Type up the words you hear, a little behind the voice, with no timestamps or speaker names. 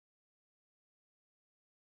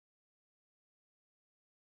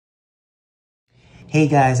Hey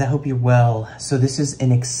guys, I hope you're well. So this is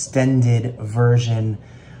an extended version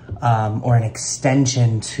or an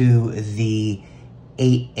extension to the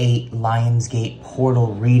 8/8 Lionsgate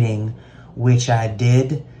portal reading, which I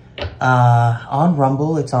did on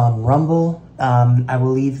Rumble. It's on Rumble. I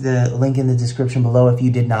will leave the link in the description below if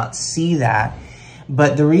you did not see that.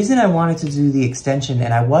 But the reason I wanted to do the extension,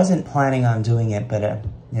 and I wasn't planning on doing it, but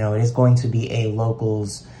you know, it is going to be a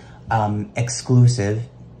locals exclusive,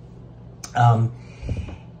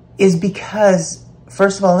 is because,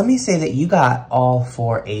 first of all, let me say that you got all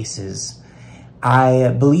 4 aces. I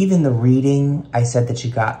believe in the reading, I said that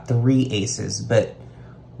you got 3 aces, but,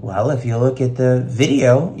 well, if you look at the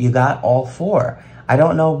video, you got all 4. I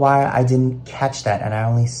don't know why I didn't catch that, and I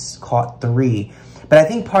only caught 3. But I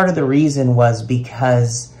think part of the reason was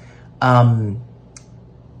because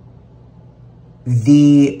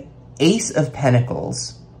the Ace of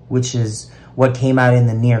Pentacles, which is what came out in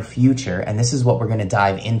the near future, and this is what we're going to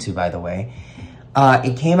dive into, by the way.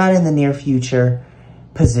 It came out in the near future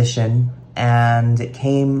position, and it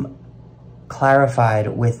came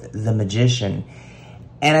clarified with the Magician.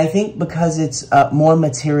 And I think because it's more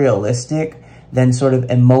materialistic than sort of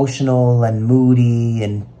emotional and moody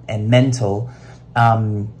and mental,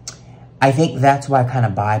 I think that's why I kind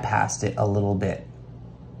of bypassed it a little bit.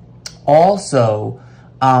 Also,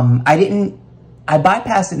 I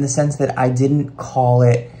bypassed it in the sense that I didn't call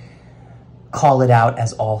it out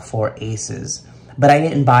as all 4 aces, but I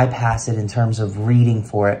didn't bypass it in terms of reading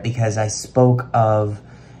for it because I spoke of,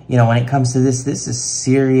 you know, when it comes to this is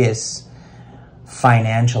serious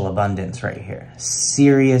financial abundance right here.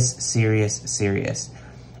 Serious, serious, serious.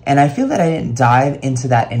 And I feel that I didn't dive into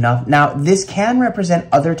that enough. Now, this can represent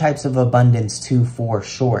other types of abundance too, for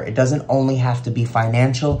sure. It doesn't only have to be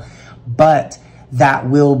financial, but that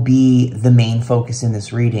will be the main focus in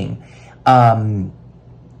this reading.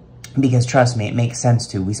 Because trust me, it makes sense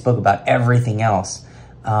to. We spoke about everything else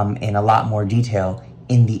in a lot more detail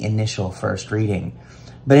in the initial first reading.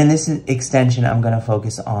 But in this extension, I'm going to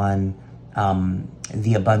focus on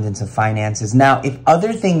the abundance of finances. Now, if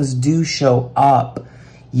other things do show up,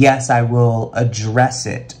 yes, I will address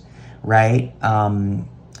it, right?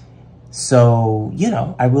 So, you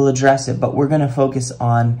know, I will address it, but we're going to focus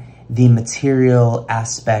on the material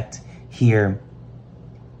aspect here.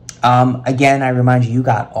 Again, I remind you, you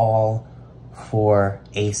got all 4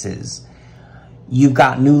 aces. You've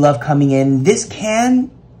got new love coming in. This can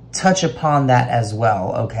touch upon that as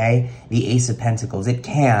well, okay? The Ace of Pentacles, it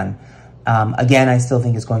can. Again, I still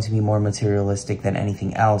think it's going to be more materialistic than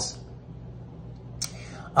anything else.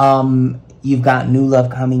 You've got new love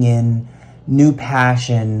coming in, new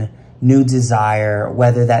passion, new desire,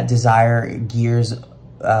 whether that desire gears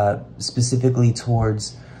specifically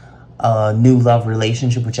towards a new love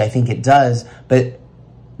relationship, which I think it does, but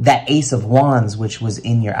that Ace of Wands, which was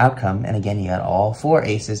in your outcome, and again, you got all 4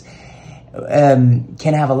 aces, can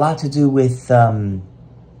have a lot to do with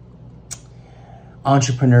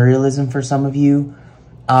entrepreneurialism for some of you.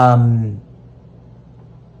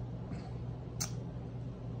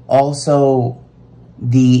 Also,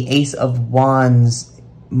 the Ace of Wands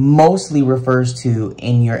mostly refers to,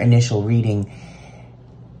 in your initial reading,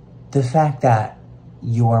 the fact that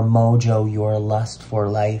your mojo, your lust for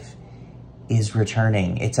life is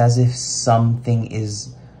returning. It's as if something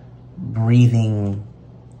is breathing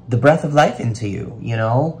the breath of life into you, you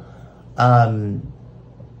know?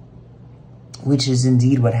 Which is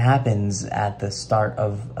indeed what happens at the start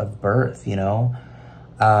of birth, you know?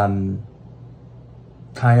 Kind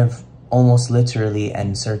of almost literally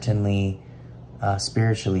and certainly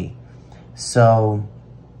spiritually. So,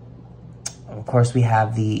 of course, we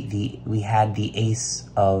have we had the Ace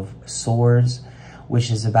of Swords,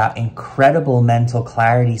 which is about incredible mental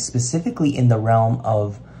clarity, specifically in the realm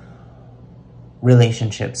of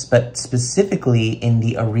relationships, but specifically in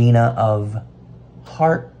the arena of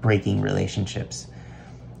heartbreaking relationships.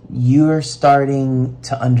 You're starting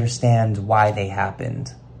to understand why they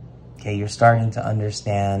happened. Okay, you're starting to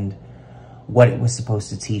understand what it was supposed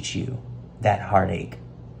to teach you, that heartache.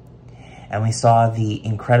 And we saw the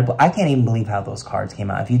incredible, I can't even believe how those cards came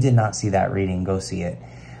out. If you did not see that reading, go see it.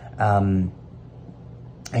 Again,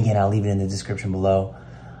 I'll leave it in the description below.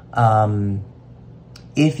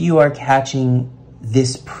 If you are catching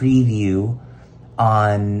this preview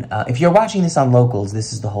on, if you're watching this on locals,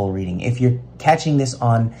 this is the whole reading. If you're catching this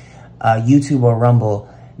on YouTube or Rumble,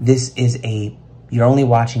 this is you're only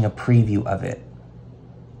watching a preview of it.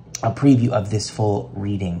 A preview of this full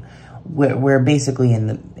reading. We're basically in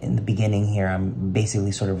the beginning here. I'm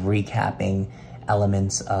basically sort of recapping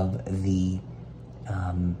elements of the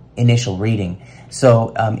initial reading.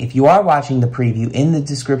 So if you are watching the preview, in the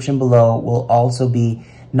description below will also be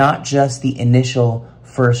not just the initial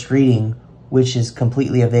first reading, which is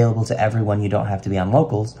completely available to everyone. You don't have to be on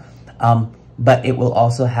Locals, but it will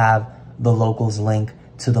also have the Locals link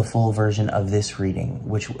to the full version of this reading,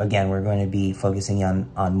 which again, we're going to be focusing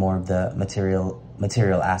on more of the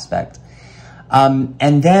material aspect.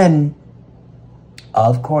 And then,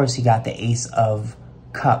 of course, you got the Ace of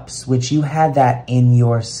Cups, which you had that in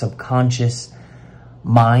your subconscious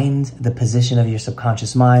mind, the position of your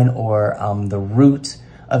subconscious mind, or the root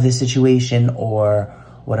of the situation, or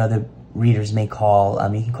what other readers may call,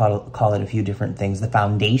 you can call it a few different things, the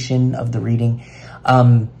foundation of the reading.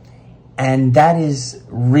 And that is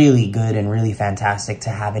really good and really fantastic to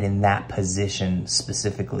have it in that position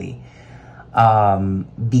specifically,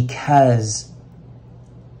 because,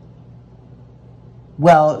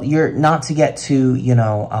 well, you're not to get too, you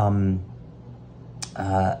know,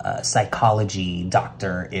 psychology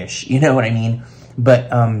doctor-ish, you know what I mean?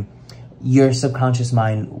 But your subconscious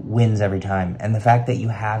mind wins every time. And the fact that you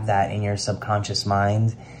have that in your subconscious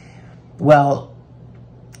mind, well,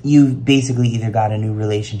 you basically either got a new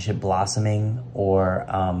relationship blossoming, or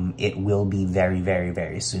it will be very, very,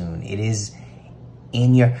 very soon. It is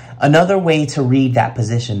in your... Another way to read that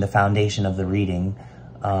position, the foundation of the reading,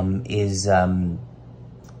 is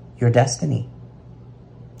your destiny.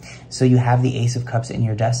 So you have the Ace of Cups in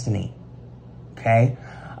your destiny, okay?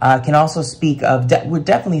 Can also speak of... we're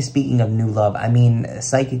definitely speaking of new love. I mean,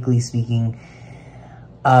 psychically speaking...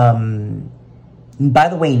 by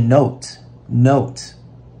the way, note...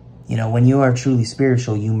 You know, when you are truly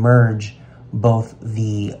spiritual, you merge both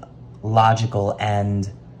the logical and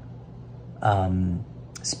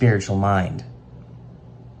spiritual mind,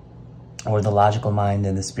 or the logical mind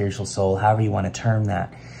and the spiritual soul, however you want to term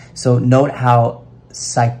that. So note how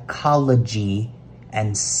psychology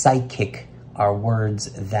and psychic are words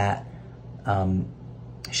that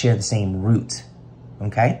share the same root,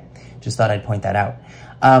 okay? Just thought I'd point that out.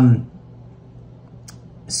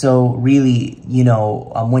 So really, you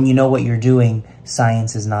know, when you know what you're doing,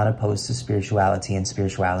 science is not opposed to spirituality, and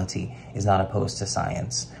spirituality is not opposed to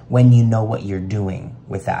science. When you know what you're doing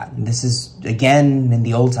with that. And this is, again, in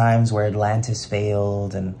the old times where Atlantis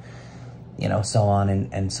failed and, you know, so on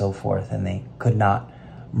and so forth. And they could not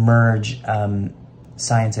merge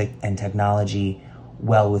science and technology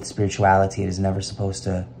well with spirituality. It is never supposed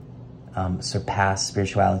to surpass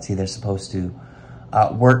spirituality. They're supposed to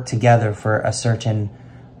work together for a certain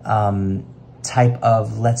type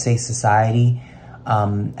of, let's say, society,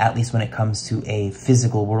 at least when it comes to a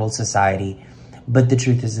physical world society. But the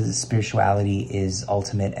truth is that spirituality is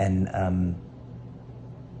ultimate and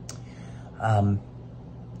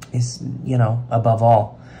is, you know, above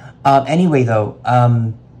all. Anyway, though,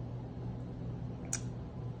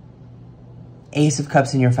 Ace of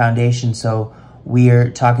Cups in your foundation. So we're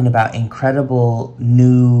talking about incredible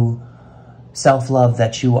new self-love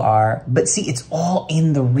that you are. But see, it's all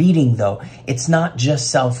in the reading, though. It's not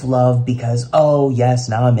just self-love because, oh, yes,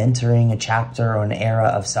 now I'm entering a chapter or an era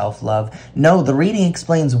of self-love. No, the reading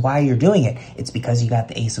explains why you're doing it. It's because you got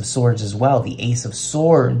the Ace of Swords as well. The Ace of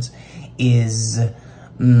Swords is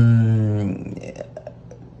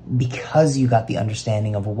because you got the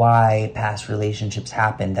understanding of why past relationships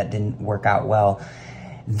happened that didn't work out well.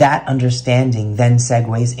 That understanding then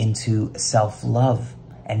segues into self-love.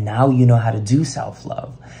 And now you know how to do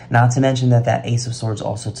self-love. Not to mention that that Ace of Swords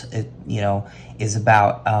also, you know, is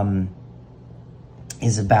about,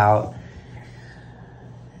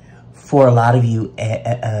 for a lot of you,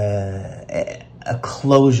 a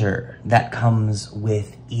closure that comes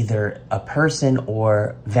with either a person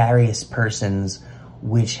or various persons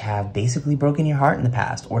which have basically broken your heart in the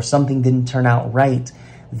past, or something didn't turn out right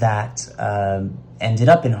that ended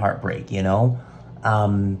up in heartbreak, you know?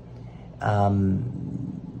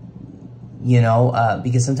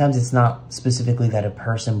 Because sometimes it's not specifically that a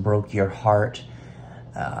person broke your heart,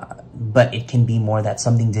 but it can be more that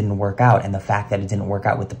something didn't work out, and the fact that it didn't work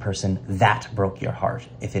out with the person that broke your heart,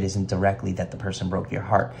 if it isn't directly that the person broke your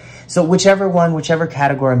heart. So whichever one, whichever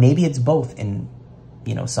category, maybe it's both in,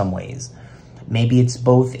 you know, some ways. Maybe it's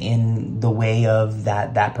both in the way of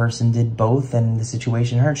that person did both and the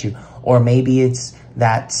situation hurt you. Or maybe it's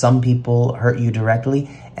that some people hurt you directly,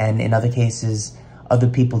 and in other cases, other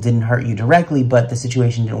people didn't hurt you directly, but the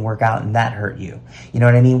situation didn't work out and that hurt you. You know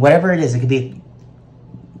what I mean? Whatever it is, it could be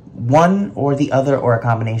one or the other or a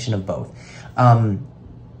combination of both.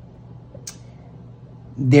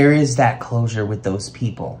 There is that closure with those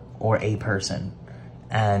people or a person.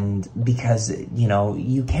 And because, you know,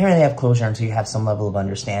 you can't really have closure until you have some level of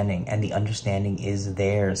understanding, and the understanding is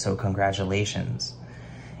there, so congratulations.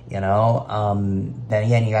 you know? Then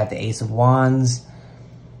again, you got the Ace of Wands.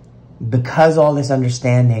 Because all this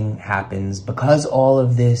understanding happens, because all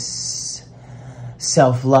of this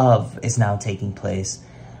self-love is now taking place,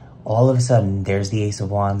 all of a sudden, there's the Ace of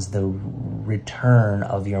Wands, the return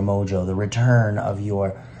of your mojo, the return of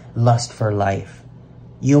your lust for life.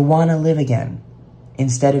 You'll want to live again.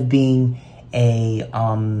 Instead of being a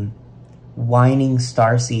whining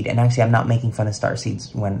starseed, and actually I'm not making fun of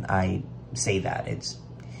starseeds when I say that. It's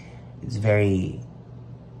very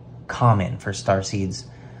common for starseeds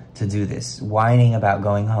to do this, whining about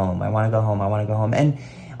going home. I want to go home, I want to go home. And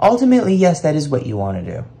ultimately, yes, that is what you want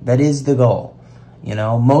to do. That is the goal. You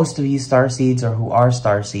know, most of you starseeds, or who are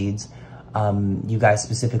starseeds, you guys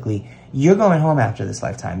specifically, you're going home after this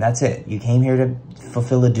lifetime. That's it. You came here to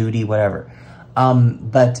fulfill a duty, whatever.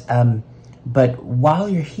 But while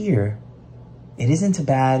you're here, it isn't a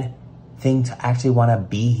bad thing to actually want to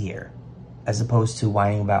be here, as opposed to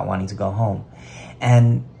whining about wanting to go home.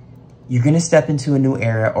 And you're going to step into a new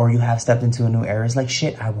era, or you have stepped into a new era. It's like,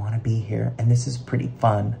 shit, I want to be here. And this is pretty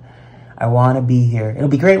fun. I want to be here. It'll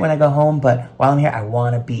be great when I go home, but while I'm here, I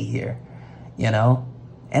want to be here, you know?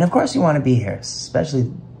 And of course you want to be here,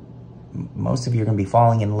 especially most of you are going to be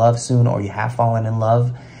falling in love soon, or you have fallen in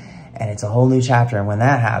love, and it's a whole new chapter. And when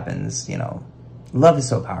that happens, you know, love is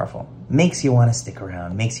so powerful. Makes you want to stick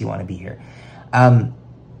around, makes you want to be here.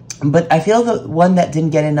 But I feel the one that didn't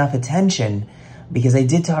get enough attention, because I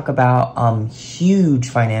did talk about huge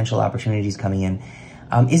financial opportunities coming in,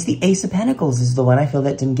 is the Ace of Pentacles, is the one I feel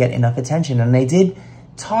that didn't get enough attention. And I did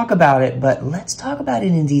talk about it, but let's talk about it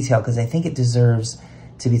in detail, because I think it deserves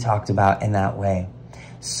to be talked about in that way.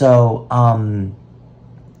 So,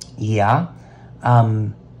 yeah,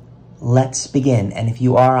 let's begin. And if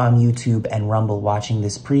you are on YouTube and Rumble watching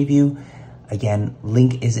this preview, again,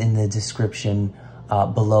 link is in the description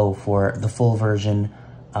below for the full version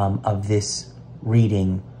of this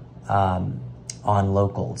reading on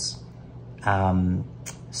locals.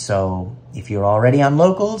 So if you're already on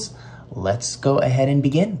locals, let's go ahead and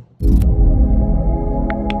begin.